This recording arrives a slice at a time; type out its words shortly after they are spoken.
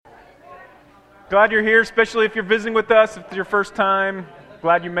Glad you're here, especially if you're visiting with us. If it's your first time,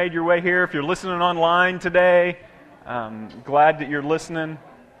 glad you made your way here. If you're listening online today, glad that you're listening.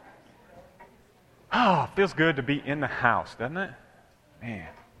 Oh, it feels good to be in the house, doesn't it? Man.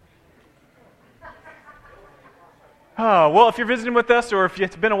 Oh, well, if you're visiting with us or if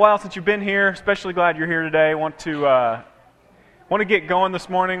it's been a while since you've been here, especially glad you're here today. I want to get going this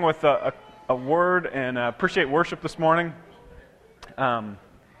morning with a word and appreciate worship this morning.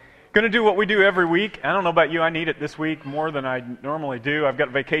 Going to do what we do every week. I don't know about you, I need it this week more than I normally do. I've got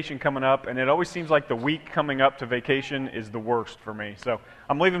vacation coming up, and it always seems like the week coming up to vacation is the worst for me. So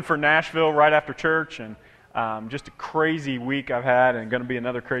I'm leaving for Nashville right after church, and just a crazy week I've had, and going to be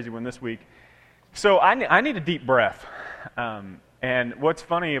another crazy one this week. So I need a deep breath. And what's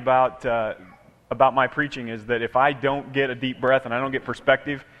funny about my preaching is that if I don't get a deep breath and I don't get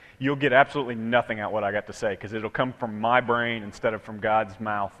perspective, you'll get absolutely nothing out what I got to say, because it'll come from my brain instead of from God's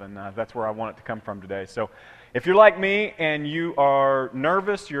mouth, and that's where I want it to come from today. So if you're like me and you are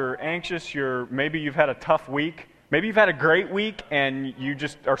nervous, you're anxious, maybe you've had a tough week, maybe you've had a great week and you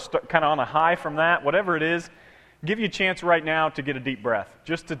just are kind of on a high from that, whatever it is, give you a chance right now to get a deep breath,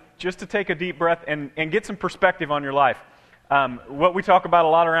 just to take a deep breath and get some perspective on your life. What we talk about a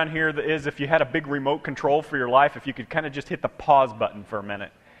lot around here is if you had a big remote control for your life, if you could kind of just hit the pause button for a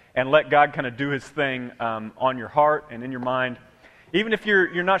minute and let God kind of do His thing on your heart and in your mind. Even if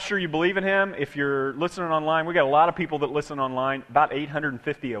you're not sure you believe in Him, if you're listening online, we got a lot of people that listen online, about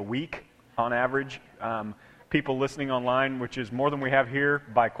 850 a week on average, people listening online, which is more than we have here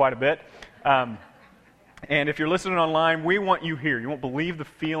by quite a bit. And if you're listening online, we want you here. You won't believe the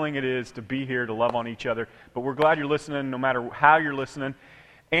feeling it is to be here, to love on each other, but we're glad you're listening no matter how you're listening.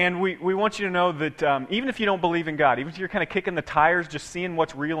 And we want you to know that even if you don't believe in God, even if you're kind of kicking the tires, just seeing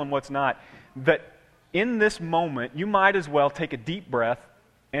what's real and what's not, that in this moment, you might as well take a deep breath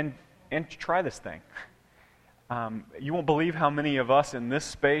and try this thing. You won't believe how many of us in this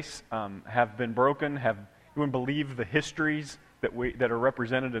space have been broken, you wouldn't believe the histories that are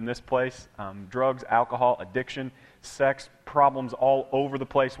represented in this place. Drugs, alcohol, addiction, sex, problems all over the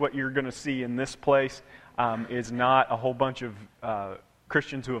place. What you're going to see in this place is not a whole bunch of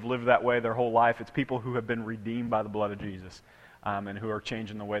Christians who have lived that way their whole life. It's people who have been redeemed by the blood of Jesus and who are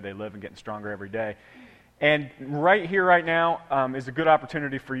changing the way they live and getting stronger every day. And right here, right now, is a good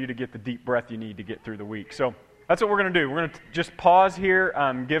opportunity for you to get the deep breath you need to get through the week. So that's what we're going to do. We're going to just pause here,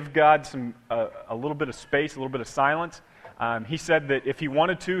 give God a little bit of space, a little bit of silence. He said that if He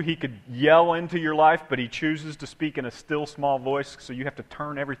wanted to, He could yell into your life, but He chooses to speak in a still, small voice, so you have to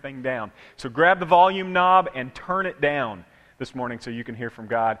turn everything down. So grab the volume knob and turn it down this morning so you can hear from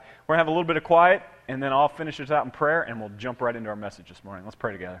God. We're going to have a little bit of quiet, and then I'll finish this out in prayer, and we'll jump right into our message this morning. Let's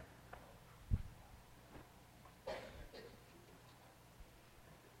pray together.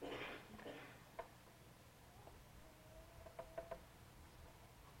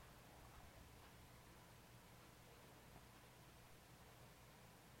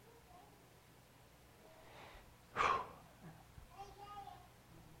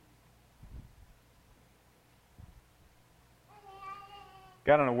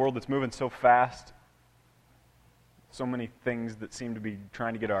 God, in a world that's moving so fast, so many things that seem to be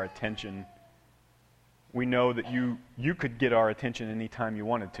trying to get our attention, we know that you could get our attention anytime you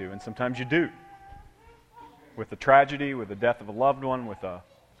wanted to, and sometimes you do. With a tragedy, with the death of a loved one, with a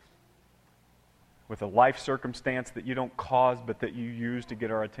life circumstance that you don't cause but that you use to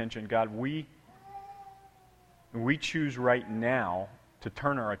get our attention, God, we choose right now to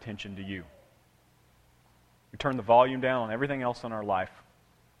turn our attention to you. We turn the volume down on everything else in our life.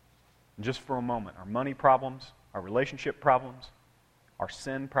 And just for a moment, our money problems, our relationship problems, our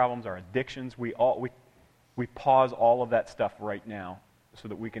sin problems, our addictions, we pause all of that stuff right now so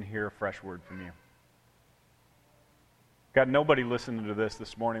that we can hear a fresh word from you. God, nobody listening to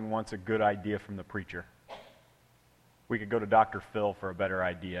this morning wants a good idea from the preacher. We could go to Dr. Phil for a better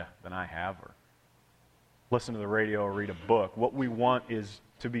idea than I have, or listen to the radio or read a book. What we want is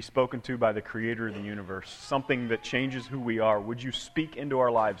to be spoken to by the Creator of the universe, something that changes who we are. Would you speak into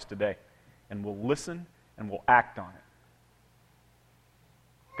our lives today? And we'll listen and we'll act on it.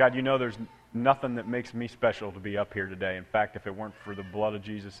 God, you know there's nothing that makes me special to be up here today. In fact, if it weren't for the blood of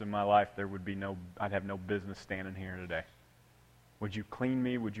Jesus in my life, I'd have no business standing here today. Would you clean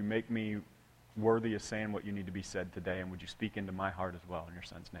me? Would you make me worthy of saying what you need to be said today? And would you speak into my heart as well in your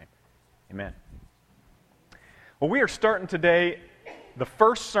Son's name? Amen. Well, we are starting today the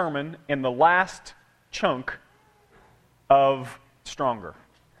first sermon in the last chunk of Stronger.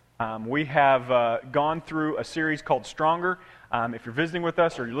 We have gone through a series called Stronger. If you're visiting with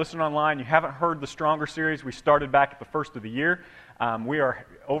us or you're listening online, you haven't heard the Stronger series. We started back at the first of the year. We are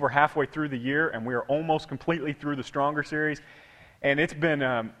over halfway through the year, and we are almost completely through the Stronger series. And it's been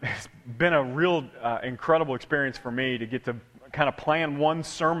a real incredible experience for me to get to kind of plan one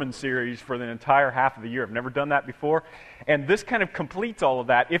sermon series for the entire half of the year. I've never done that before. And this kind of completes all of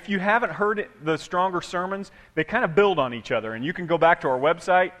that. If you haven't heard the Stronger sermons, they kind of build on each other. And you can go back to our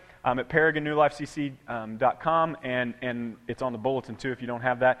website at ParagonNewLifeCC.com, and it's on the bulletin too if you don't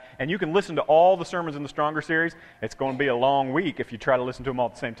have that. And you can listen to all the sermons in the Stronger series. It's going to be a long week if you try to listen to them all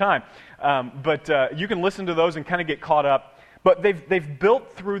at the same time. But you can listen to those and kind of get caught up. But they've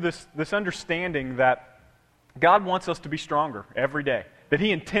built through this understanding that God wants us to be stronger every day, that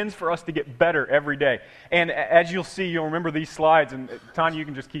He intends for us to get better every day. And as you'll see, you'll remember these slides, and Tanya, you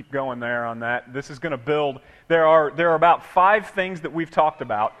can just keep going there on that. This is going to build. There are about 5 things that we've talked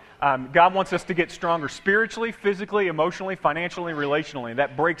about. God wants us to get stronger spiritually, physically, emotionally, financially, relationally.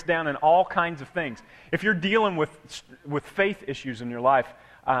 That breaks down in all kinds of things. If you're dealing with faith issues in your life,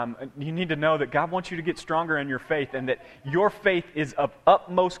 you need to know that God wants you to get stronger in your faith, and that your faith is of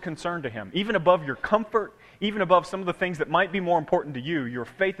utmost concern to Him, even above your comfort, even above some of the things that might be more important to you. Your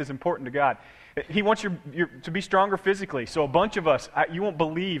faith is important to God. He wants you to be stronger physically. So a bunch of us, you won't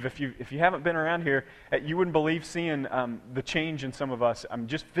believe, if you haven't been around here, you wouldn't believe seeing the change in some of us.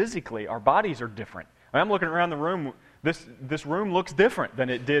 Just physically, our bodies are different. I'm looking around the room. This room looks different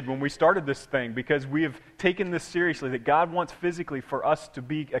than it did when we started this thing, because we have taken this seriously, that God wants physically for us to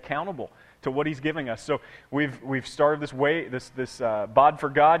be accountable to what He's giving us. So we've started this Bod for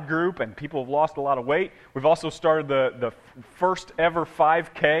God group, and people have lost a lot of weight. We've also started the first ever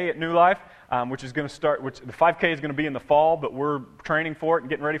 5K at New Life, which is going to start. Which the 5K is going to be in the fall, but we're training for it and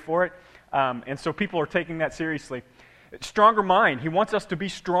getting ready for it. And so people are taking that seriously. Stronger mind. He wants us to be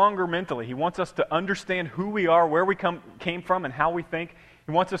stronger mentally. He wants us to understand who we are, where we came from, and how we think.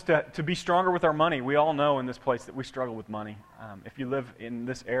 He wants us to be stronger with our money. We all know in this place that we struggle with money. If you live in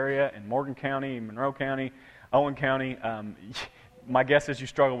this area, in Morgan County, Monroe County, Owen County, my guess is you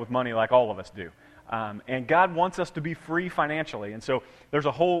struggle with money like all of us do. And God wants us to be free financially. And so there's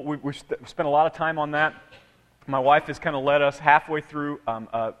we've spent a lot of time on that. My wife has kind of led us halfway through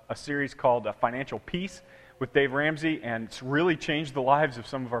a series called Financial Peace with Dave Ramsey, and it's really changed the lives of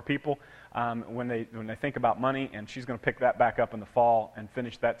some of our people when they think about money, and she's going to pick that back up in the fall and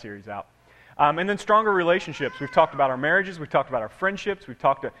finish that series out. And then stronger relationships. We've talked about our marriages, we've talked about our friendships,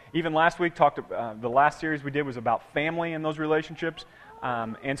 even last week, the last series we did was about family and those relationships.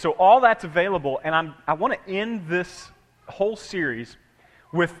 And so all that's available, and I want to end this whole series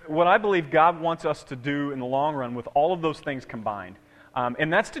with what I believe God wants us to do in the long run with all of those things combined.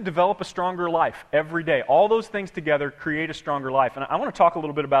 And that's to develop a stronger life every day. All those things together create a stronger life. And I want to talk a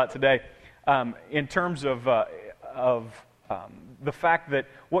little bit about it today in terms of the fact that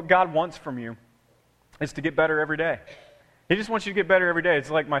what God wants from you is to get better every day. He just wants you to get better every day. It's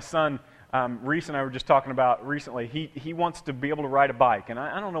like my son, Reese and I were just talking about recently. He wants to be able to ride a bike. And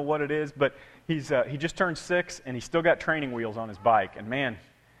I don't know what it is, but he just turned 6, and he's still got training wheels on his bike. And man,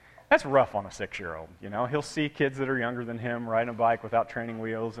 that's rough on a 6-year-old, you know. He'll see kids that are younger than him riding a bike without training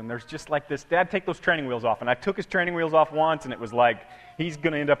wheels, and there's just like this, Dad, take those training wheels off. And I took his training wheels off once, and it was like, he's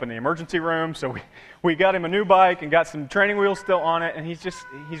going to end up in the emergency room. So we got him a new bike and got some training wheels still on it, and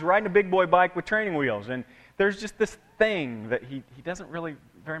he's riding a big boy bike with training wheels. And there's just this thing that he doesn't really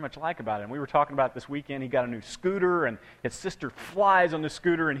very much like about it. And we were talking about it this weekend. He got a new scooter, and his sister flies on the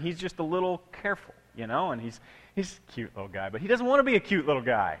scooter, and he's just a little careful, you know, and he's a cute little guy, but he doesn't want to be a cute little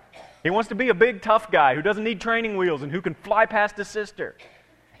guy. He wants to be a big, tough guy who doesn't need training wheels and who can fly past his sister.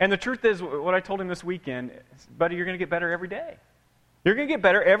 And the truth is, what I told him this weekend, buddy, you're going to get better every day. You're going to get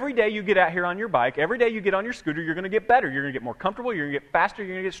better every day you get out here on your bike. Every day you get on your scooter, you're going to get better. You're going to get more comfortable. You're going to get faster.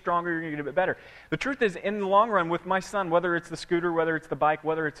 You're going to get stronger. You're going to get a bit better. The truth is, in the long run, with my son, whether it's the scooter, whether it's the bike,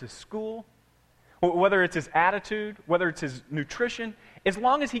 whether it's his school, whether it's his attitude, whether it's his nutrition, as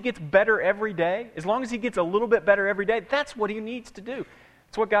long as he gets better every day, as long as he gets a little bit better every day, that's what he needs to do.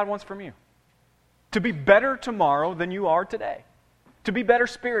 It's what God wants from you. To be better tomorrow than you are today. To be better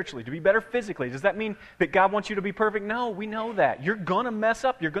spiritually, to be better physically. Does that mean that God wants you to be perfect? No, we know that. You're going to mess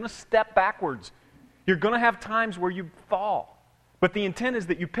up. You're going to step backwards. You're going to have times where you fall. But the intent is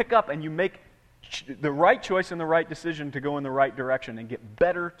that you pick up and you make the right choice and the right decision to go in the right direction and get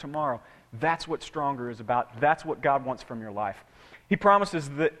better tomorrow. That's what stronger is about. That's what God wants from your life. He promises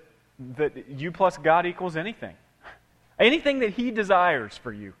that you plus God equals anything. Anything that He desires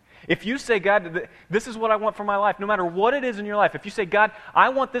for you. If you say, God, this is what I want for my life, no matter what it is in your life. If you say, God, I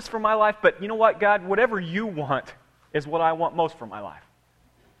want this for my life, but you know what, God, whatever you want is what I want most for my life.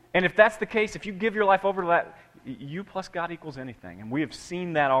 And if that's the case, if you give your life over to that, you plus God equals anything. And we have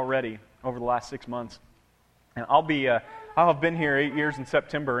seen that already over the last 6 months. And I'll be I'll have been here 8 years in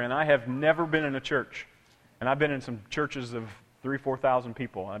September, and I have never been in a church. And I've been in some churches of 3,000, 4,000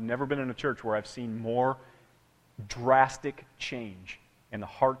 people. I've never been in a church where I've seen more drastic change in the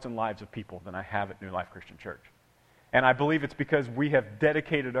hearts and lives of people than I have at New Life Christian Church. And I believe it's because we have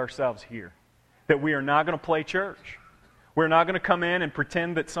dedicated ourselves here, that we are not going to play church. We're not going to come in and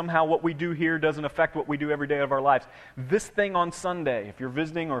pretend that somehow what we do here doesn't affect what we do every day of our lives. This thing on Sunday, if you're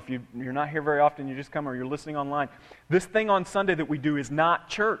visiting or if you're not here very often, you just come or you're listening online, this thing on Sunday that we do is not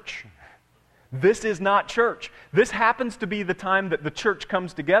church. This is not church. This happens to be the time that the church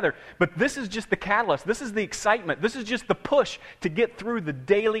comes together, but this is just the catalyst. This is the excitement. This is just the push to get through the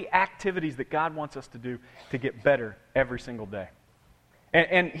daily activities that God wants us to do to get better every single day.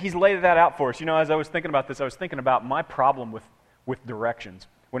 And He's laid that out for us. You know, as I was thinking about this, I was thinking about my problem with directions.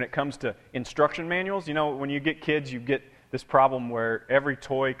 When it comes to instruction manuals, you know, when you get kids, you get this problem where every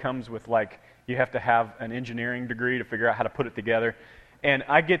toy comes with, like, you have to have an engineering degree to figure out how to put it together. And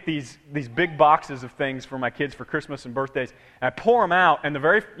I get these big boxes of things for my kids for Christmas and birthdays, and I pour them out, and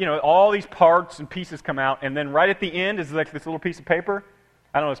all these parts and pieces come out, and then right at the end is like this little piece of paper.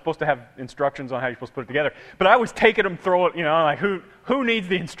 I don't know, it's supposed to have instructions on how you're supposed to put it together. But I always take it and throw it, like, who needs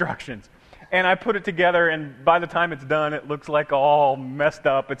the instructions? And I put it together, and by the time it's done, it looks like all messed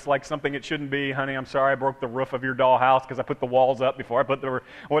up. It's like something it shouldn't be. Honey, I'm sorry I broke the roof of your dollhouse because I put the walls up before I put the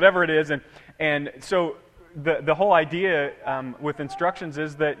whatever it is. And so the whole idea with instructions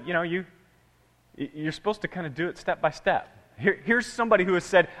is that, you're supposed to kind of do it step by step. Here's somebody who has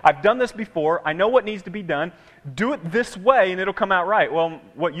said, I've done this before, I know what needs to be done, do it this way and it'll come out right. Well,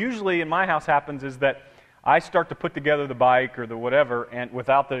 what usually in my house happens is that I start to put together the bike or the whatever, and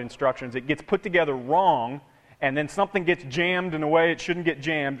without the instructions, it gets put together wrong, and then something gets jammed in a way it shouldn't get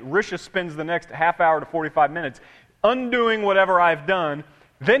jammed. Risha spends the next half hour to 45 minutes undoing whatever I've done,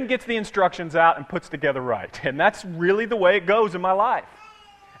 then gets the instructions out and puts together right. And that's really the way it goes in my life.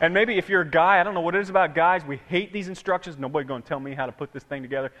 And maybe if you're a guy, I don't know what it is about guys, we hate these instructions. Nobody's going to tell me how to put this thing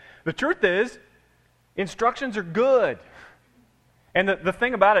together. The truth is, instructions are good. And the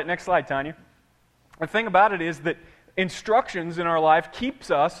thing about it, next slide, Tanya. The thing about it is that instructions in our life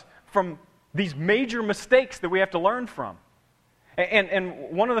keeps us from these major mistakes that we have to learn from. And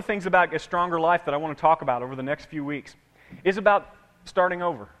one of the things about a stronger life that I want to talk about over the next few weeks is about starting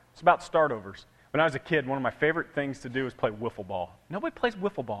over. It's about startovers. When I was a kid, one of my favorite things to do was play wiffle ball. Nobody plays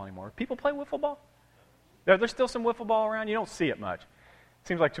wiffle ball anymore. People play wiffle ball? There's still some wiffle ball around? You don't see it much. It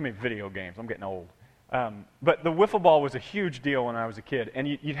seems like too many video games. I'm getting old. But the wiffle ball was a huge deal when I was a kid. And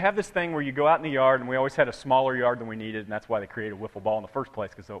you'd have this thing where you go out in the yard, and we always had a smaller yard than we needed, and that's why they created wiffle ball in the first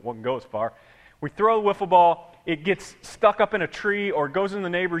place, because it wouldn't go as far. We throw the wiffle ball, it gets stuck up in a tree or goes in the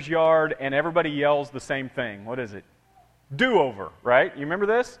neighbor's yard, and everybody yells the same thing. What is it? Do-over, right? You remember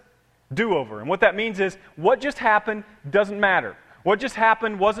this? Do-over. And what that means is, what just happened doesn't matter. What just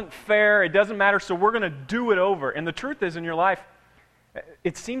happened wasn't fair, it doesn't matter, so we're going to do it over. And the truth is, in your life,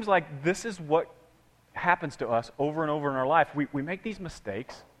 it seems like this is what happens to us over and over in our life. We make these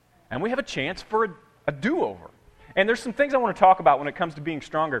mistakes, and we have a chance for a do-over. And there's some things I want to talk about when it comes to being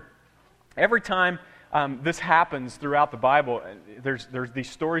stronger. Every time this happens throughout the Bible, there's these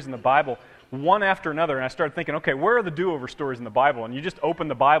stories in the Bible, one after another, and I started thinking, okay, where are the do-over stories in the Bible? And you just open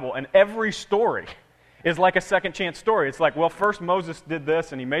the Bible, and every story is like a second chance story. It's like, well, first Moses did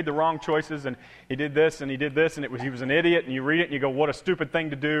this, and he made the wrong choices, and he did this, and he was an idiot, and you read it, and you go, what a stupid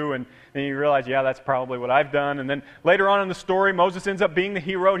thing to do, and then you realize, yeah, that's probably what I've done. And then later on in the story, Moses ends up being the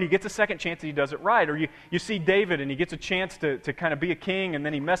hero, and he gets a second chance, and he does it right. Or you see David, and he gets a chance to kind of be a king, and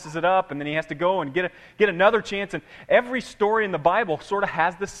then he messes it up, and then he has to go and get another chance. And every story in the Bible sort of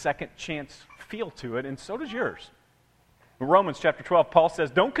has this second chance feel to it, and so does yours. In Romans chapter 12, Paul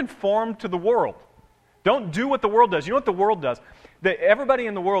says, don't conform to the world. Don't do what the world does. You know what the world does? Everybody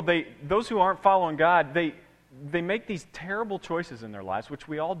in the world, those who aren't following God, they make these terrible choices in their lives, which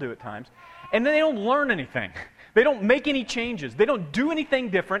we all do at times, and then they don't learn anything. They don't make any changes. They don't do anything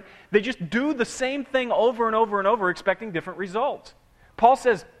different. They just do the same thing over and over and over, expecting different results. Paul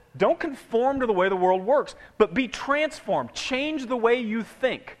says, don't conform to the way the world works, but be transformed. Change the way you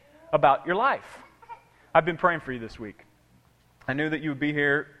think about your life. I've been praying for you this week. I knew that you would be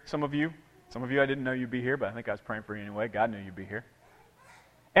here, some of you I didn't know you'd be here, but I think I was praying for you anyway. God knew you'd be here.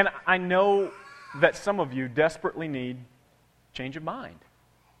 And I know that some of you desperately need change of mind.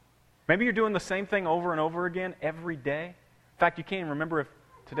 Maybe you're doing the same thing over and over again every day. In fact, you can't even remember if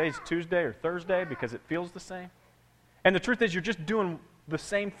today's Tuesday or Thursday because it feels the same. And the truth is, you're just doing the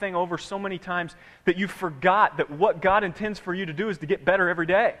same thing over so many times that you forgot that what God intends for you to do is to get better every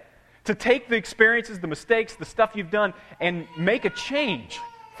day. To take the experiences, the mistakes, the stuff you've done, and make a change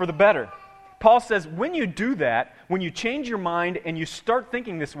for the better. Paul says, when you do that, when you change your mind and you start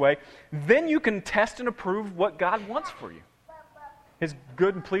thinking this way, then you can test and approve what God wants for you. His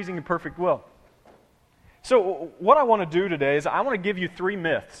good and pleasing and perfect will. So what I want to do today is I want to give you 3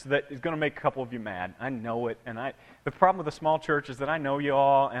 myths that is going to make a couple of you mad. I know it. And the problem with the small church is that I know you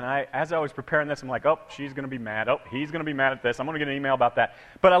all. And as I was preparing this, I'm like, oh, she's going to be mad. Oh, he's going to be mad at this. I'm going to get an email about that.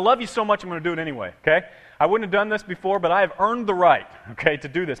 But I love you so much, I'm going to do it anyway, okay? I wouldn't have done this before, but I have earned the right, okay, to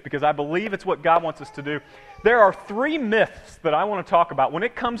do this because I believe it's what God wants us to do. There are 3 myths that I want to talk about when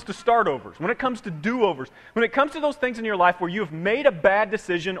it comes to startovers, when it comes to do-overs, when it comes to those things in your life where you have made a bad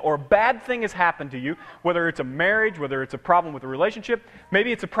decision or a bad thing has happened to you, whether it's a marriage, whether it's a problem with a relationship,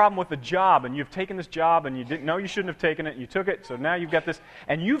 maybe it's a problem with a job, and you've taken this job and you didn't know you shouldn't have taken it, and you took it, so now you've got this,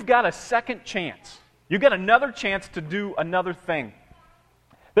 and you've got a second chance. You've got another chance to do another thing.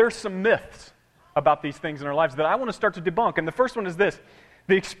 There are some myths about these things in our lives that I want to start to debunk. And the first one is this,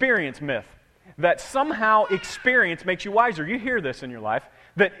 the experience myth, that somehow experience makes you wiser. You hear this in your life,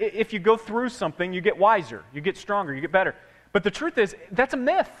 that if you go through something, you get wiser, you get stronger, you get better. But the truth is, that's a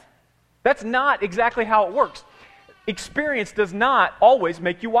myth. That's not exactly how it works. Experience does not always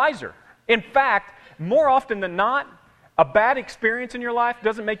make you wiser. In fact, more often than not, a bad experience in your life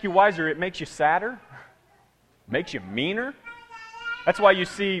doesn't make you wiser, it makes you sadder, makes you meaner. That's why you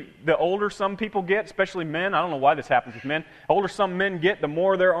see the older some people get, especially men. I don't know why this happens with men. The older some men get, the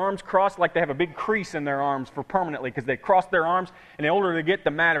more their arms cross, like they have a big crease in their arms for permanently because they cross their arms, and the older they get, the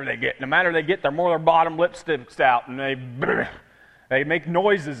madder they get. And the madder they get, the more their bottom lip sticks out, and they make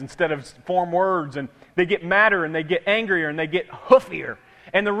noises instead of form words, and they get madder, and they get angrier, and they get hoofier.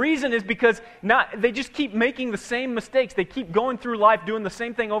 And the reason is because they just keep making the same mistakes. They keep going through life doing the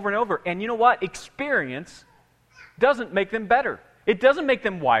same thing over and over. And you know what? Experience doesn't make them better. It doesn't make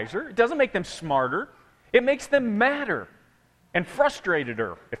them wiser. It doesn't make them smarter. It makes them madder and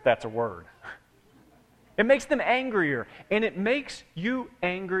frustrateder, if that's a word. It makes them angrier. And it makes you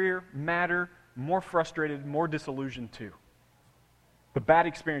angrier, madder, more frustrated, more disillusioned too. The bad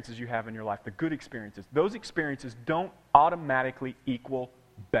experiences you have in your life, the good experiences, those experiences don't automatically equal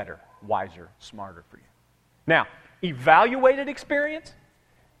better, wiser, smarter for you. Now, evaluated experience,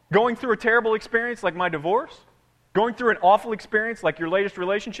 going through a terrible experience like my divorce, going through an awful experience like your latest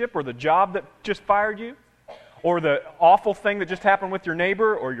relationship or the job that just fired you, or the awful thing that just happened with your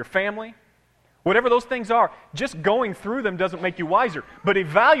neighbor or your family, whatever those things are, just going through them doesn't make you wiser. But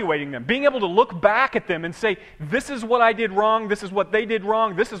evaluating them, being able to look back at them and say, this is what I did wrong, this is what they did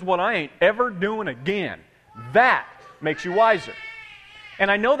wrong, this is what I ain't ever doing again, that makes you wiser.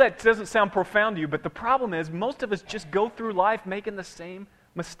 And I know that doesn't sound profound to you, but the problem is most of us just go through life making the same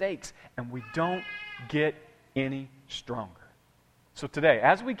mistakes, and we don't get any stronger. So today,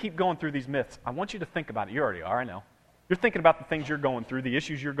 as we keep going through these myths, I want you to think about it. You already are, I know. You're thinking about the things you're going through, the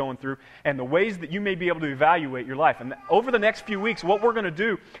issues you're going through, and the ways that you may be able to evaluate your life. And over the next few weeks, what we're going to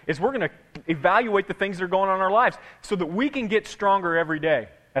do is we're going to evaluate the things that are going on in our lives so that we can get stronger every day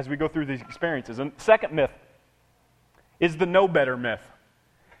as we go through these experiences. And the second myth is the know better myth.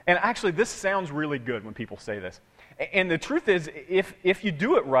 And actually, this sounds really good when people say this. And the truth is, if you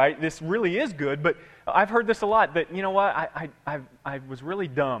do it right, this really is good. But I've heard this a lot, that, you know what, I was really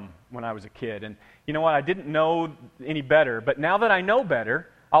dumb when I was a kid. And you know what, I didn't know any better. But now that I know better,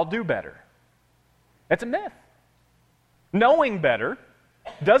 I'll do better. That's a myth. Knowing better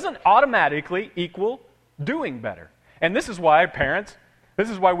doesn't automatically equal doing better. And this is why, parents,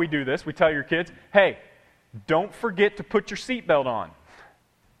 this is why we do this. We tell your kids, hey, don't forget to put your seatbelt on.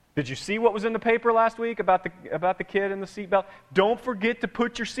 Did you see what was in the paper last week about the kid and the seatbelt? Don't forget to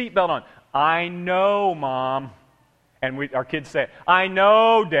put your seatbelt on. I know, Mom. And our kids say, I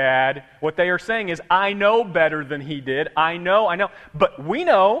know, Dad. What they are saying is, I know better than he did. I know. But we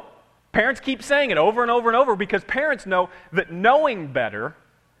know, parents keep saying it over and over and over because parents know that knowing better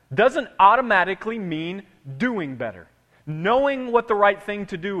doesn't automatically mean doing better. Knowing what the right thing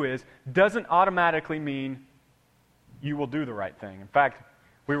to do is doesn't automatically mean you will do the right thing. In fact,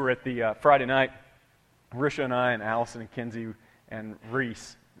 we were at the Friday night, Risha and I and Allison and Kinsey and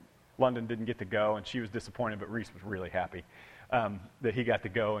Reese. London didn't get to go, and she was disappointed, but Reese was really happy that he got to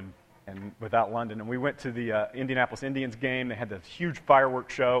go and without London. And we went to the Indianapolis Indians game. They had this huge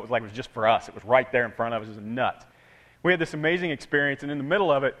fireworks show. It was like it was just for us. It was right there in front of us. It was nuts. We had this amazing experience, and in the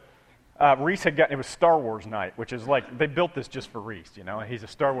middle of it, Reese had gotten, it was Star Wars night, which is like, they built this just for Reese, you know. He's a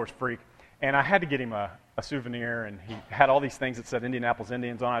Star Wars freak. And I had to get him a souvenir, and he had all these things that said Indianapolis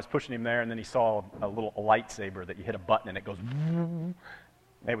Indians on. I was pushing him there, and then he saw a little lightsaber that you hit a button, and it goes,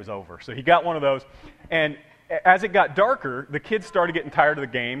 it was over. So he got one of those. And as it got darker, the kids started getting tired of the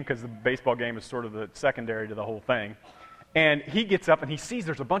game because the baseball game is sort of the secondary to the whole thing. And he gets up and he sees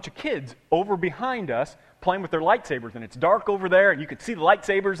there's a bunch of kids over behind us playing with their lightsabers. And it's dark over there, and you can see the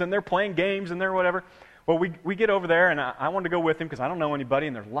lightsabers, and they're playing games, and they're whatever. Well, we get over there, and I wanted to go with him because I don't know anybody,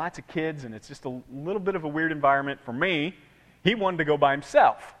 and there's lots of kids, and it's just a little bit of a weird environment for me. He wanted to go by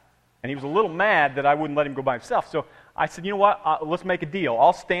himself, and he was a little mad that I wouldn't let him go by himself. So I said, you know what, let's make a deal.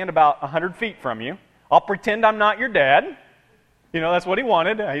 I'll stand about 100 feet from you. I'll pretend I'm not your dad. That's what he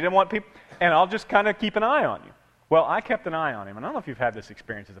wanted. He didn't want people, and I'll just kind of keep an eye on you. Well, I kept an eye on him, and I don't know if you've had this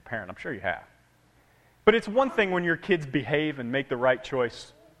experience as a parent. I'm sure you have. But it's one thing when your kids behave and make the right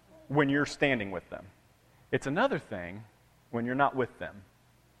choice when you're standing with them. It's another thing when you're not with them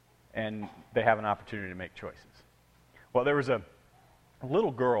and they have an opportunity to make choices. Well, there was a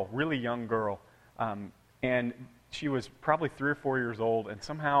little girl, really young girl, and she was probably 3 or 4 years old, and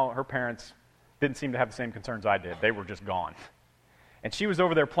somehow her parents didn't seem to have the same concerns I did. They were just gone. And she was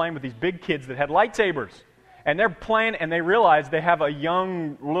over there playing with these big kids that had lightsabers. And they're playing, and they realize they have a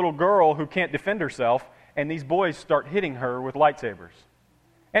young little girl who can't defend herself, and these boys start hitting her with lightsabers.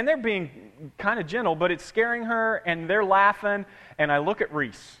 And they're being kind of gentle, but it's scaring her, and they're laughing, and I look at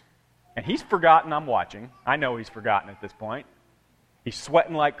Reese, and he's forgotten I'm watching. I know he's forgotten at this point. He's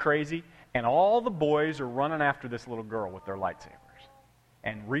sweating like crazy, and all the boys are running after this little girl with their lightsabers.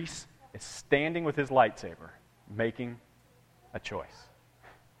 And Reese is standing with his lightsaber, making a choice.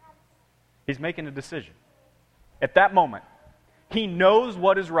 He's making a decision. At that moment, he knows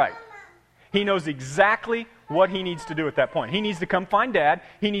what is right. He knows exactly what he needs to do at that point. He needs to come find Dad.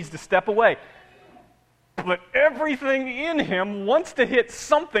 He needs to step away. But everything in him wants to hit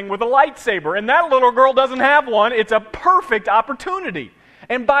something with a lightsaber, and that little girl doesn't have one. It's a perfect opportunity.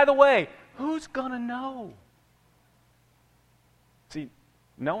 And by the way, who's going to know? See,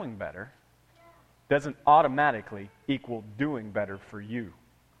 knowing better doesn't automatically equal doing better for you,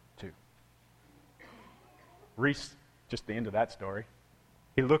 too. Reese, just the end of that story,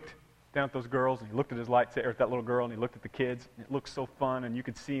 he looked down at those girls, and he looked at his lightsaber, at that little girl, and he looked at the kids, and it looked so fun, and you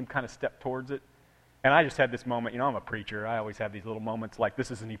could see him kind of step towards it. And I just had this moment, I'm a preacher, I always have these little moments like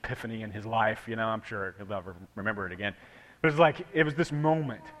this is an epiphany in his life, I'm sure he'll never remember it again. But it was this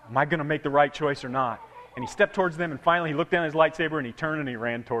moment, am I going to make the right choice or not? And he stepped towards them, and finally he looked down at his lightsaber, and he turned and he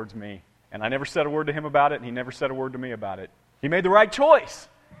ran towards me. And I never said a word to him about it, and he never said a word to me about it. He made the right choice.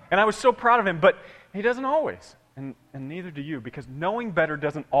 And I was so proud of him, but he doesn't always. And neither do you, because knowing better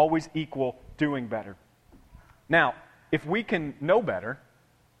doesn't always equal doing better. Now, if we can know better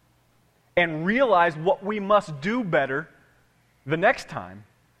and realize what we must do better the next time,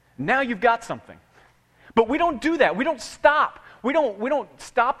 now you've got something. But we don't do that. We don't stop. We don't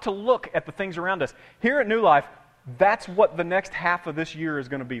stop to look at the things around us. Here at New Life, that's what the next half of this year is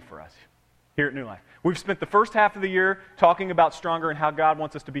going to be for us. Here at New Life. We've spent the first half of the year talking about stronger and how God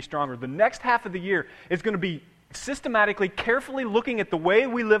wants us to be stronger. The next half of the year is going to be systematically, carefully looking at the way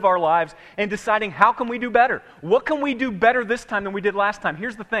we live our lives and deciding how can we do better? What can we do better this time than we did last time?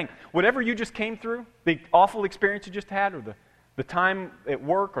 Here's the thing. Whatever you just came through, the awful experience you just had, or the time at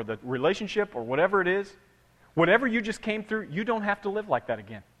work, or the relationship, or whatever it is, whatever you just came through, you don't have to live like that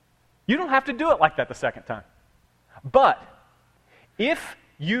again. You don't have to do it like that the second time. But if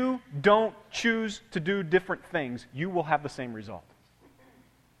you don't choose to do different things, you will have the same result.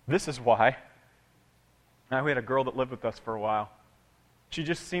 This is why we had a girl that lived with us for a while. She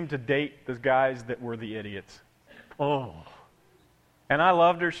just seemed to date the guys that were the idiots. Oh. And I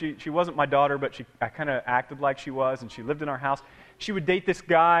loved her. She wasn't my daughter, but I kind of acted like she was, and she lived in our house. She would date this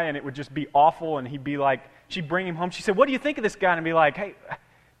guy, and it would just be awful, and he'd be like, she'd bring him home. She said, "What do you think of this guy?" And I'd be like, "Hey,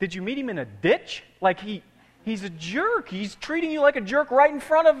 did you meet him in a ditch? Like, he's a jerk. He's treating you like a jerk right in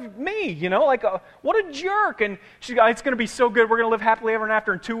front of me, what a jerk." And she's like, "It's going to be so good. We're going to live happily ever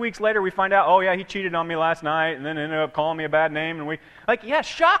after." And 2 weeks later, we find out, oh, yeah, he cheated on me last night and then ended up calling me a bad name. And yeah,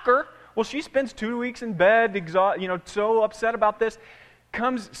 shocker. Well, she spends 2 weeks in bed, so upset about this.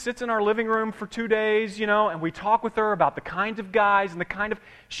 Sits in our living room for 2 days, and we talk with her about the kinds of guys and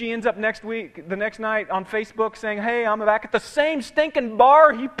she ends up the next night on Facebook saying, "Hey, I'm back at the same stinking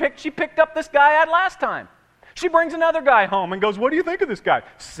bar she picked up this guy at last time." She brings another guy home and goes, "What do you think of this guy?"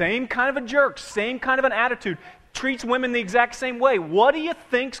 Same kind of a jerk, same kind of an attitude, treats women the exact same way. What do you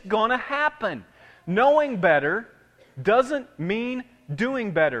think's going to happen? Knowing better doesn't mean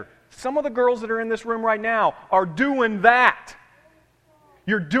doing better. Some of the girls that are in this room right now are doing that.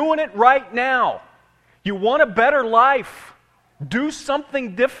 You're doing it right now. You want a better life. Do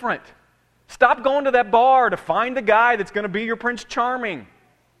something different. Stop going to that bar to find the guy that's going to be your Prince Charming.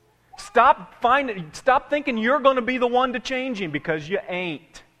 Stop thinking you're going to be the one to change him, because you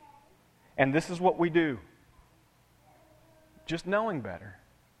ain't. And this is what we do. Just knowing better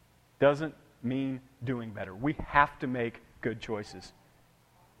doesn't mean doing better. We have to make good choices.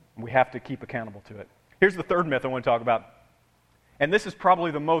 We have to keep accountable to it. Here's the third myth I want to talk about. And this is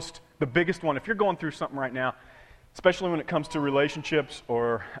probably the biggest one. If you're going through something right now, especially when it comes to relationships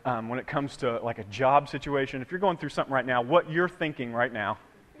or when it comes to like a job situation, if you're going through something right now, what you're thinking right now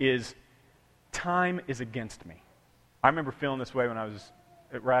is time is against me. I remember feeling this way when I was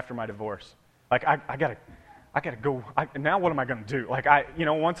right after my divorce. Like I gotta go. Now what am I going to do? Like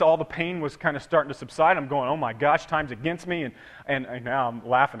once all the pain was kind of starting to subside, I'm going, oh my gosh, time's against me, and now I'm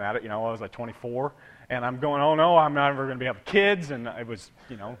laughing at it. I was like 24, and I'm going, oh no, I'm never going to be able to have kids, and I was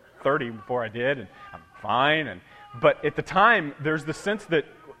 30 before I did, and I'm fine. But at the time, there's the sense that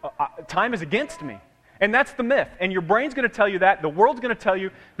time is against me. And that's the myth. And your brain's going to tell you that. The world's going to tell you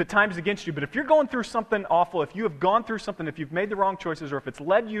that time is against you. But if you're going through something awful, if you have gone through something, if you've made the wrong choices, or if it's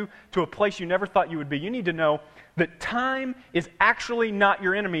led you to a place you never thought you would be, you need to know that time is actually not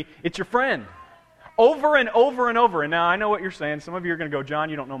your enemy. It's your friend. Over and over and over. And now I know what you're saying. Some of you are going to go, John,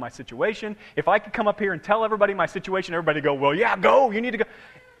 you don't know my situation. If I could come up here and tell everybody my situation, everybody would go, well, yeah, go. You need to go.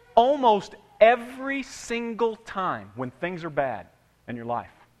 Almost every single time when things are bad in your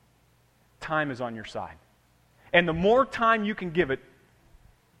life, time is on your side. And the more time you can give it,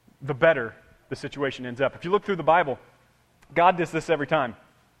 the better the situation ends up. If you look through the Bible, God does this every time.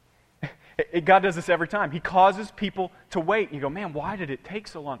 God does this every time. He causes people to wait. And you go, man, why did it take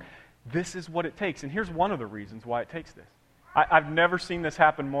so long? This is what it takes. And here's one of the reasons why it takes this. I've never seen this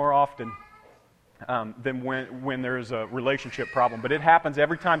happen more often than when there is a relationship problem. But it happens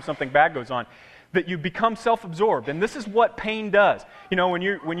every time something bad goes on, that you become self-absorbed. And this is what pain does. When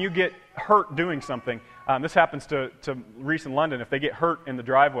you get hurt doing something, this happens to Reese in London. If they get hurt in the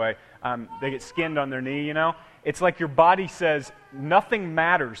driveway, they get skinned on their knee, It's like your body says, nothing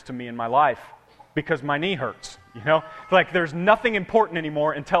matters to me in my life because my knee hurts, It's like there's nothing important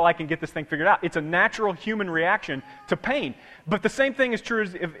anymore until I can get this thing figured out. It's a natural human reaction to pain. But the same thing is true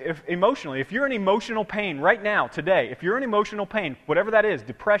if emotionally. If you're in emotional pain right now, today, if you're in emotional pain, whatever that is,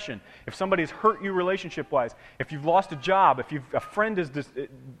 depression, if somebody's hurt you relationship-wise, if you've lost a job, if a friend has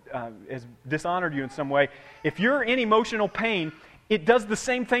dishonored you in some way, if you're in emotional pain, it does the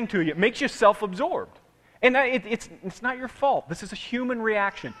same thing to you. It makes you self-absorbed. And it's not your fault. This is a human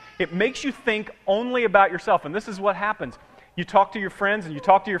reaction. It makes you think only about yourself. And this is what happens. You talk to your friends and you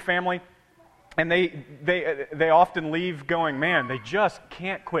talk to your family, and they often leave going, man, they just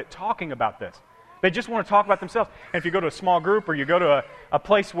can't quit talking about this. They just want to talk about themselves. And if you go to a small group or you go to a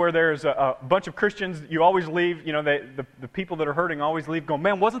place where there's a bunch of Christians, you always leave, the people that are hurting always leave going,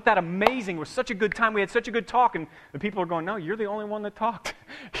 man, wasn't that amazing? It was such a good time. We had such a good talk. And the people are going, no, you're the only one that talked.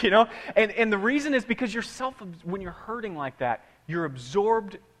 And the reason is because when you're hurting like that, you're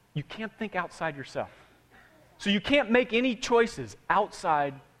absorbed. You can't think outside yourself. So you can't make any choices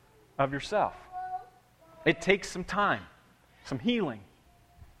outside of yourself. It takes some time, some healing,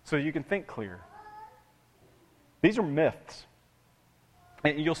 so you can think clear. These are myths.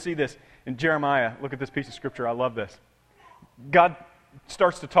 And you'll see this in Jeremiah. Look at this piece of scripture. I love this. God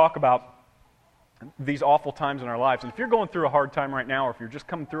starts to talk about these awful times in our lives. And if you're going through a hard time right now, or if you're just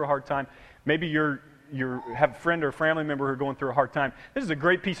coming through a hard time, maybe you have a friend or a family member who are going through a hard time, this is a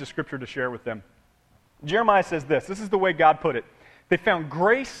great piece of scripture to share with them. Jeremiah says this. This is the way God put it. They found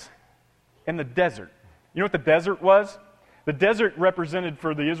grace in the desert. You know what the desert was? The desert represented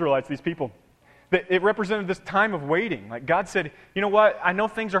for the Israelites, these people, it represented this time of waiting. Like God said, you know what? I know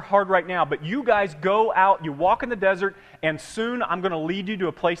things are hard right now, but you guys go out, you walk in the desert, and soon I'm going to lead you to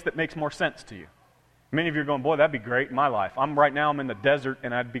a place that makes more sense to you. Many of you are going, boy, that'd be great in my life. Right now I'm in the desert,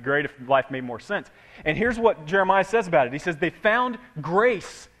 and it'd be great if life made more sense. And here's what Jeremiah says about it. He says, they found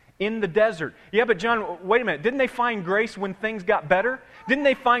grace in the desert. Yeah, but John, wait a minute. Didn't they find grace when things got better? Didn't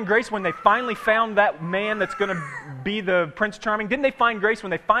they find grace when they finally found that man that's going to be the Prince Charming? Didn't they find grace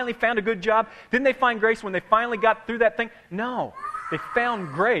when they finally found a good job? Didn't they find grace when they finally got through that thing? No. They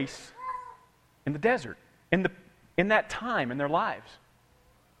found grace in the desert, in that time in their lives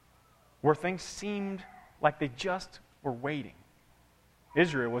where things seemed like they just were waiting.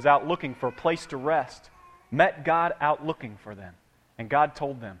 Israel was out looking for a place to rest, met God out looking for them. And God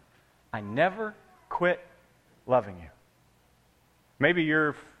told them, I never quit loving you. Maybe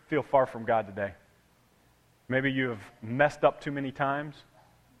you feel far from God today. Maybe you have messed up too many times.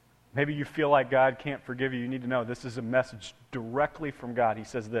 Maybe you feel like God can't forgive you. You need to know this is a message directly from God. He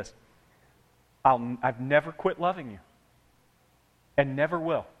says this, I've never quit loving you and never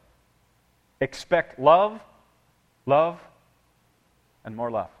will. Expect love, and more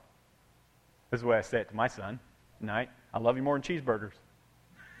love. This is the way I say it to my son tonight. I love you more than cheeseburgers.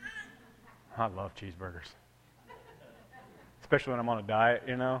 I love cheeseburgers. especially when I'm on a diet,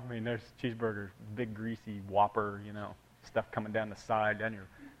 you know. I mean, there's cheeseburgers, big greasy Whopper, you know, stuff coming down the side, down your...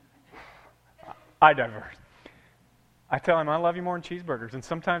 I diverse. I tell him I love you more than cheeseburgers, and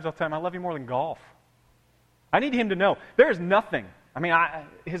sometimes I'll tell him I love you more than golf. I need him to know there is nothing. I mean,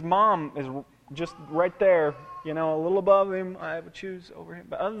 his mom is just right there, you know, a little above him. I would choose over him.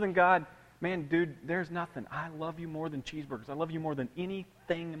 But other than God, man, dude, there's nothing. I love you more than cheeseburgers. I love you more than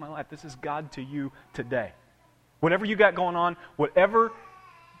anything in my life. This is God to you today. Whatever you got going on, whatever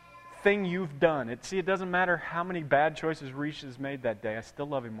thing you've done, it doesn't matter how many bad choices Reese has made that day. I still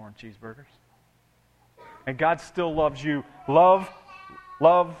love him more than cheeseburgers. And God still loves you. Love,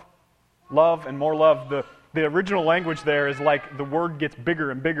 love, love, and more love. The original language there is like the word gets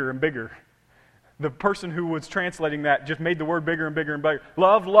bigger and bigger and bigger. The person who was translating that just made the word bigger and bigger and bigger.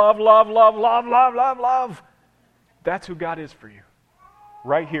 Love, love, love, love, love, love, love, love. That's who God is for you.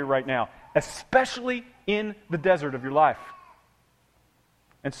 Right here, right now. Especially in the desert of your life.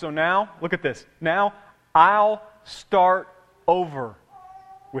 And so now, look at this. Now, I'll start over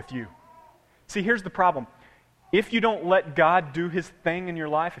with you. See, here's the problem. If you don't let God do His thing in your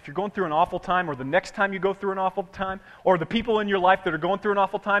life, if you're going through an awful time, or the next time you go through an awful time, or the people in your life that are going through an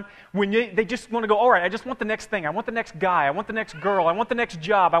awful time, when they just want to go, all right, I just want the next thing. I want the next guy. I want the next girl. I want the next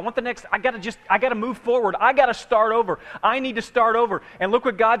job. I got to move forward. I got to start over. I need to start over. And look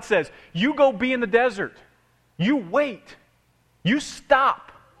what God says. You go be in the desert. You wait. You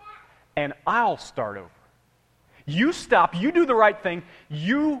stop. And I'll start over. You stop. You do the right thing.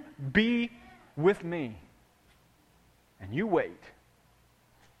 You be with me. And you wait,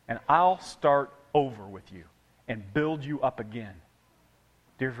 and I'll start over with you and build you up again.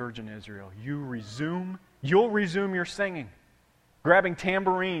 Dear Virgin Israel, you'll resume your singing, grabbing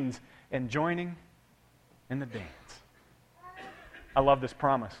tambourines and joining in the dance. I love this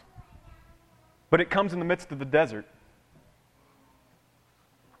promise. But it comes in the midst of the desert.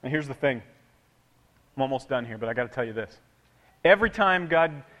 And here's the thing. I'm almost done here, but I got to tell you this. Every time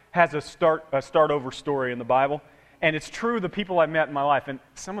God has a start over story in the Bible, and it's true, the people I've met in my life, and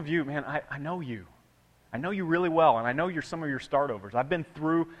some of you, man, I know you. I know you really well, and I know you're some of your startovers. I've been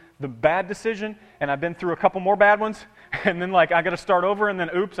through the bad decision, and I've been through a couple more bad ones, and then I got to start over, and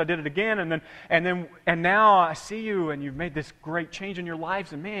then oops, I did it again, and now I see you, and you've made this great change in your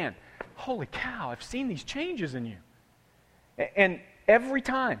lives, and man, holy cow, I've seen these changes in you. And every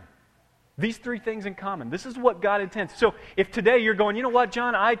time, these three things in common. This is what God intends. So if today you're going, you know what,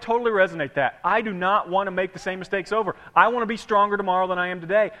 John, I totally resonate that. I do not want to make the same mistakes over. I want to be stronger tomorrow than I am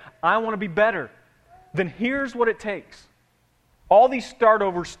today. I want to be better. Then here's what it takes. All these start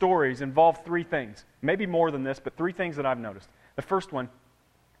over stories involve three things. Maybe more than this, but three things that I've noticed. The first one,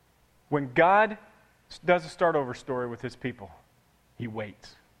 when God does a start over story with His people, He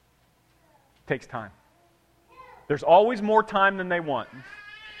waits. It takes time. There's always more time than they want.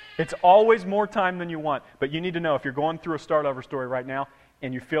 It's always more time than you want. But you need to know, if you're going through a start-over story right now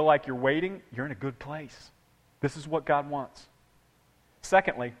and you feel like you're waiting, you're in a good place. This is what God wants.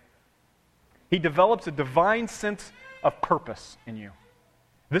 Secondly, He develops a divine sense of purpose in you.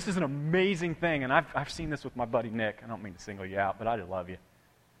 This is an amazing thing, and I've seen this with my buddy Nick. I don't mean to single you out, but I just love you.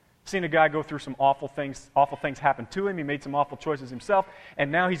 Seen a guy go through some awful things happen to him. He made some awful choices himself,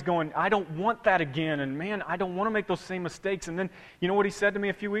 and now he's going, I don't want that again, and man, I don't want to make those same mistakes. And then, you know what he said to me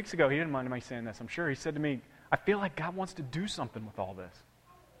a few weeks ago? He didn't mind me saying this, I'm sure. He said to me, I feel like God wants to do something with all this.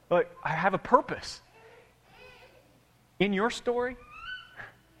 Like, I have a purpose. In your story,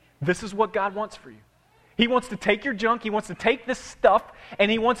 this is what God wants for you. He wants to take your junk, He wants to take this stuff,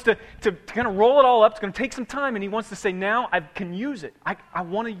 and He wants to kind of roll it all up. It's going to take some time, and He wants to say, now I can use it. I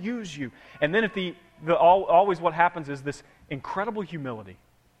want to use you. And then always what happens is this incredible humility.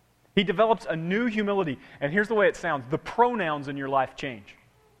 He develops a new humility, and here's the way it sounds. The pronouns in your life change.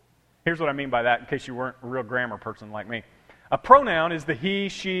 Here's what I mean by that, in case you weren't a real grammar person like me. A pronoun is the he,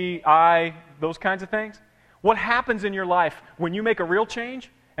 she, I, those kinds of things. What happens in your life when you make a real change?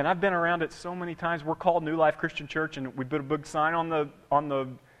 And I've been around it so many times. We're called New Life Christian Church, and we put a big sign on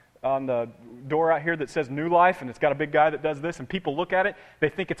the door out here that says New Life, and it's got a big guy that does this, and people look at it, they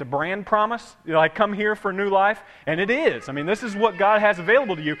think it's a brand promise. Like, come here for new life, and it is. I mean, this is what God has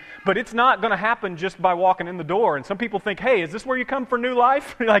available to you, but it's not going to happen just by walking in the door. And some people think, hey, is this where you come for new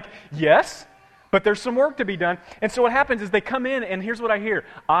life? You're like, yes, but there's some work to be done. And so what happens is they come in, and here's what I hear.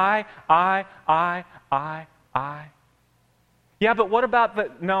 I. Yeah, but what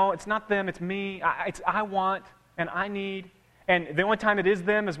about no, it's not them, it's me. I want, and I need. And the only time it is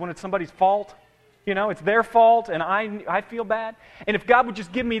them is when it's somebody's fault. You know, it's their fault, and I feel bad. And if God would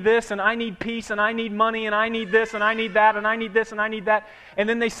just give me this, and I need peace, and I need money, and I need this, and I need that, and I need this, and I need that. And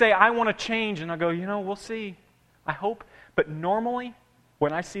then they say, I want to change. And I go, we'll see. I hope. But normally,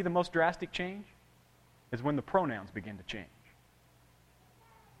 when I see the most drastic change, is when the pronouns begin to change.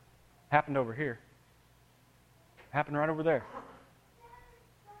 Happened over here. Happened right over there.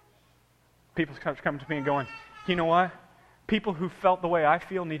 People come to me and going, you know what? People who felt the way I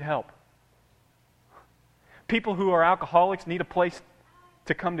feel need help. People who are alcoholics need a place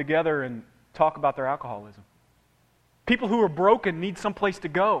to come together and talk about their alcoholism. People who are broken need some place to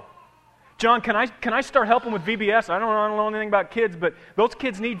go. John, can I start helping with VBS? I don't know anything about kids, but those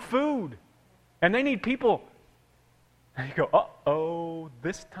kids need food. And they need people. And you go, uh-oh,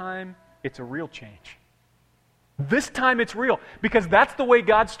 this time it's a real change. This time it's real. Because that's the way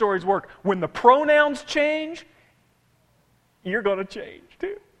God's stories work. When the pronouns change, you're going to change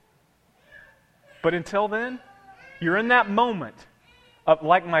too. But until then, you're in that moment of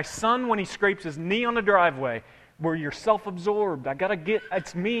like my son when he scrapes his knee on the driveway, where you're self-absorbed.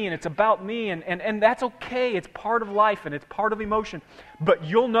 It's me and it's about me, and that's okay. It's part of life and it's part of emotion. But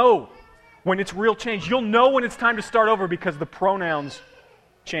you'll know when it's real change. You'll know when it's time to start over because the pronouns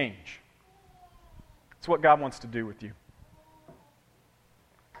change. It's what God wants to do with you.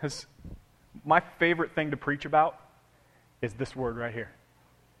 Because my favorite thing to preach about is this word right here.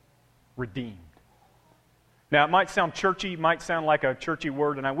 Redeemed. Now, it might sound churchy, might sound like a churchy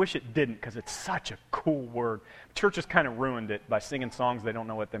word, and I wish it didn't because it's such a cool word. Churches kind of ruined it by singing songs they don't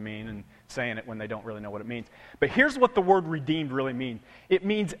know what they mean and saying it when they don't really know what it means. But here's what the word redeemed really means. It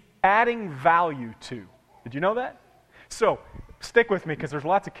means adding value to. Did you know that? So, stick with me because there's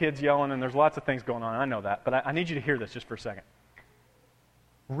lots of kids yelling and there's lots of things going on. I know that, but I need you to hear this just for a second.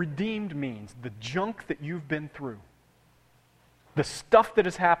 Redeemed means the junk that you've been through, the stuff that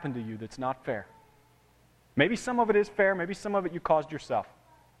has happened to you that's not fair. Maybe some of it is fair, maybe some of it you caused yourself.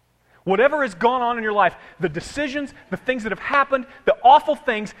 Whatever has gone on in your life, the decisions, the things that have happened, the awful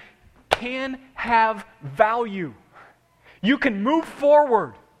things can have value. You can move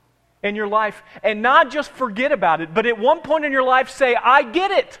forward in your life and not just forget about it, but at one point in your life say, I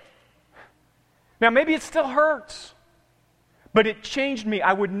get it. Now maybe it still hurts, but it changed me.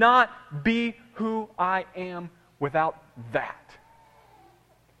 I would not be who I am without that.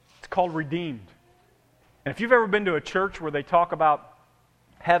 It's called redeemed. And if you've ever been to a church where they talk about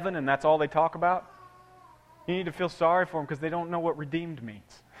heaven and that's all they talk about, you need to feel sorry for them because they don't know what redeemed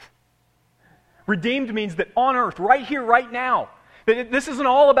means. Redeemed means that on earth, right here, right now, that this isn't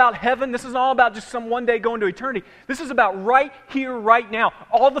all about heaven. This isn't all about just some one day going to eternity. This is about right here, right now.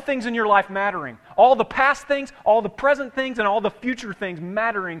 All the things in your life mattering. All the past things, all the present things, and all the future things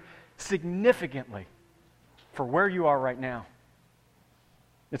mattering significantly for where you are right now.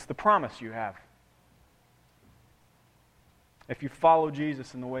 It's the promise you have. If you follow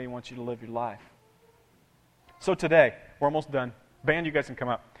Jesus in the way He wants you to live your life. So today, we're almost done. Band, you guys can come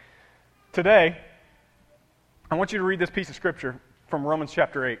up. Today, I want you to read this piece of Scripture from Romans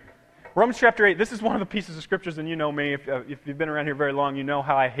chapter 8. Romans chapter 8, this is one of the pieces of Scriptures, and you know me, if you've been around here very long, you know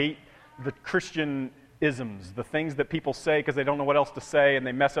how I hate the Christian isms, the things that people say because they don't know what else to say, and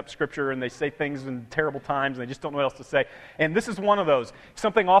they mess up Scripture, and they say things in terrible times, and they just don't know what else to say. And this is one of those.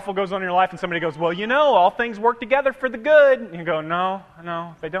 Something awful goes on in your life, and somebody goes, well, you know, all things work together for the good. And you go, no,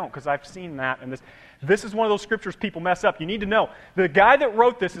 they don't, because I've seen that. And this is one of those Scriptures people mess up. You need to know. The guy that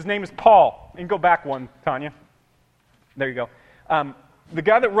wrote this, his name is Paul. You can go back one, Tanya. There you go. The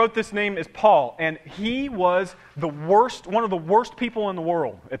guy that wrote this name is Paul, and he was one of the worst people in the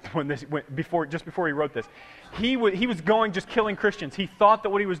world just before he wrote this. He was going just killing Christians. He thought that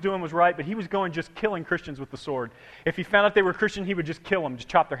what he was doing was right, but he was going just killing Christians with the sword. If he found out they were Christian, he would just kill them, just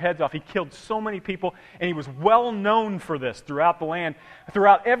chop their heads off. He killed so many people, and he was well known for this throughout the land,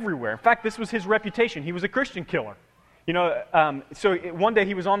 throughout everywhere. In fact, this was his reputation. He was a Christian killer. You know, so one day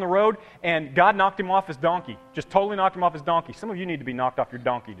he was on the road, and God knocked him off his donkey. Just totally knocked him off his donkey. Some of you need to be knocked off your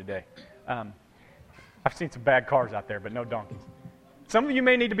donkey today. I've seen some bad cars out there, but no donkeys. Some of you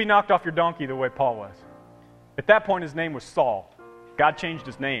may need to be knocked off your donkey the way Paul was. At that point, his name was Saul. God changed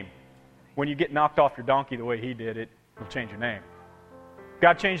his name. When you get knocked off your donkey the way he did, it will change your name.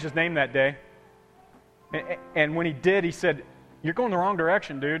 God changed his name that day. And when he did, he said, you're going the wrong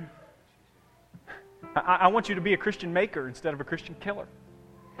direction, dude. I want you to be a Christian maker instead of a Christian killer.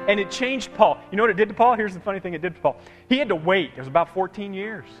 And it changed Paul. You know what it did to Paul? Here's the funny thing it did to Paul. He had to wait. It was about 14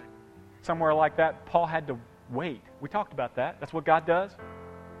 years. Somewhere like that, Paul had to wait. We talked about that. That's what God does.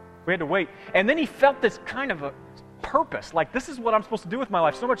 We had to wait. And then he felt this kind of a purpose. Like, this is what I'm supposed to do with my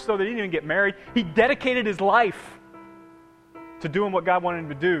life. So much so that he didn't even get married. He dedicated his life to doing what God wanted him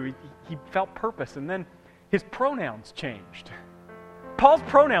to do. He felt purpose. And then his pronouns changed. Paul's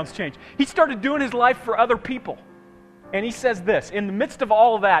pronouns changed. He started doing his life for other people. And he says this, in the midst of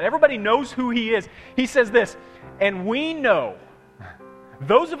all of that, everybody knows who he is. He says this, and we know,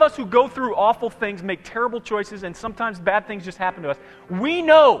 those of us who go through awful things, make terrible choices, and sometimes bad things just happen to us, we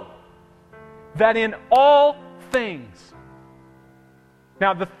know that in all things,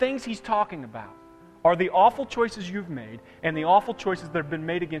 now the things he's talking about are the awful choices you've made and the awful choices that have been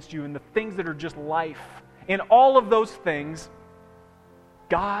made against you and the things that are just life. In all of those things,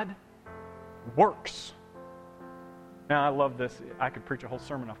 God works. Now, I love this. I could preach a whole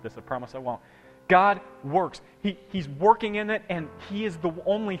sermon off this. I promise I won't. God works. He's working in it, and He is the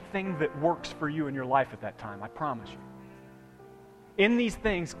only thing that works for you in your life at that time. I promise you. In these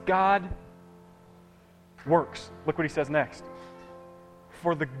things, God works. Look what He says next.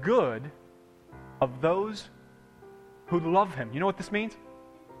 For the good of those who love Him. You know what this means?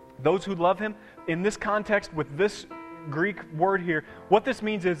 Those who love Him. In this context, with this Greek word here, what this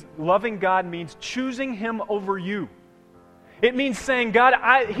means is loving God means choosing Him over you. It means saying, God,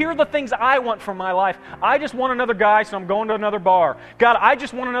 here are the things I want from my life. I just want another guy, so I'm going to another bar. God, I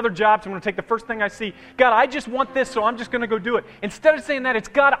just want another job, so I'm going to take the first thing I see. God, I just want this, so I'm just going to go do it. Instead of saying that, it's,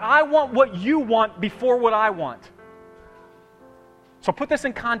 God, I want what you want before what I want. So put this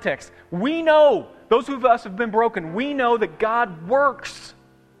in context. We know, those of us who have been broken, we know that God works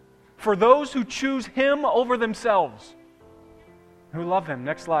for those who choose Him over themselves, who love Him.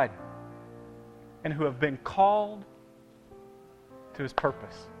 Next slide. And who have been called to His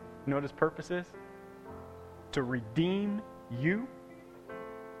purpose. You know what His purpose is? To redeem you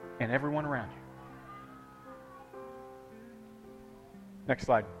and everyone around you. Next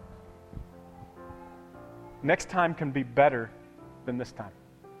slide. Next time can be better than this time.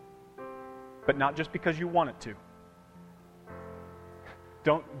 But not just because you want it to.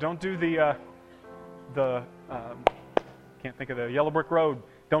 Don't do the can't think of the yellow brick road.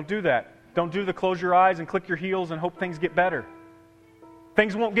 Don't do that. Don't do the close your eyes and click your heels and hope things get better.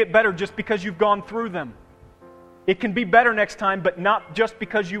 Things won't get better just because you've gone through them. It can be better next time, but not just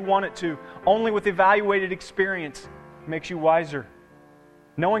because you want it to. Only with evaluated experience makes you wiser.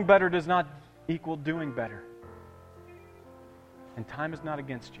 Knowing better does not equal doing better. And time is not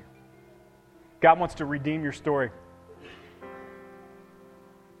against you. God wants to redeem your story.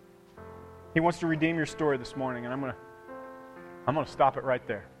 He wants to redeem your story this morning, and I'm going to stop it right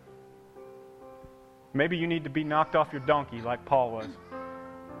there. Maybe you need to be knocked off your donkey like Paul was.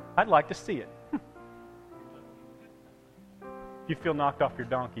 I'd like to see it. If you feel knocked off your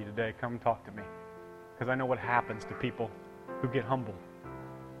donkey today, come talk to me. Because I know what happens to people who get humbled.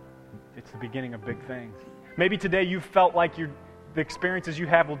 It's the beginning of big things. Maybe today you felt like the experiences you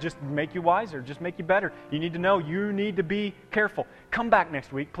have will just make you wiser, just make you better. You need to know, you need to be careful. Come back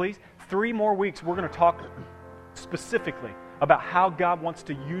next week, please. 3 more weeks, we're going to talk specifically about how God wants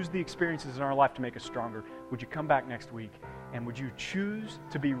to use the experiences in our life to make us stronger. Would you come back next week? And would you choose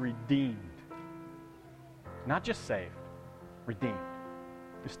to be redeemed? Not just saved, redeemed.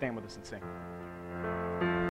 Just stand with us and sing.